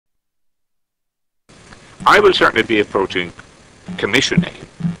I will certainly be approaching commissioning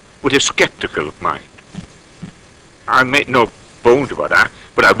with a sceptical mind. I make no bones about that,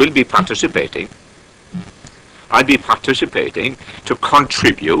 but I will be participating. I'll be participating to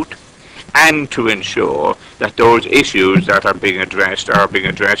contribute and to ensure that those issues that are being addressed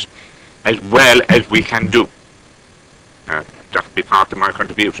as well as we can do. That'll be part of my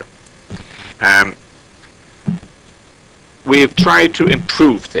contribution. We've tried to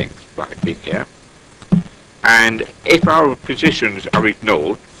improve things by being here, and if our positions are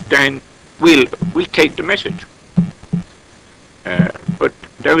ignored, then we'll take the message. But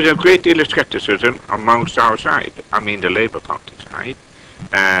there is a great deal of scepticism amongst our side, I mean the Labour Party side.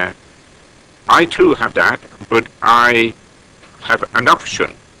 I too have that, but I have an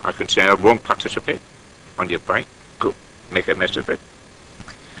option. I can say I won't participate on your right, go make a mess of it.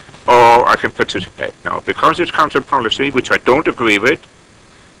 Or I can participate. Now, because it's council policy, which I don't agree with,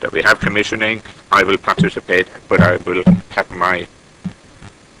 that we have commissioning, I will participate, but I will have my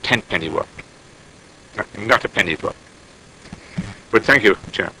 10-penny worth. Not a penny worth. But thank you,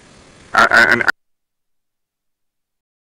 Chair. And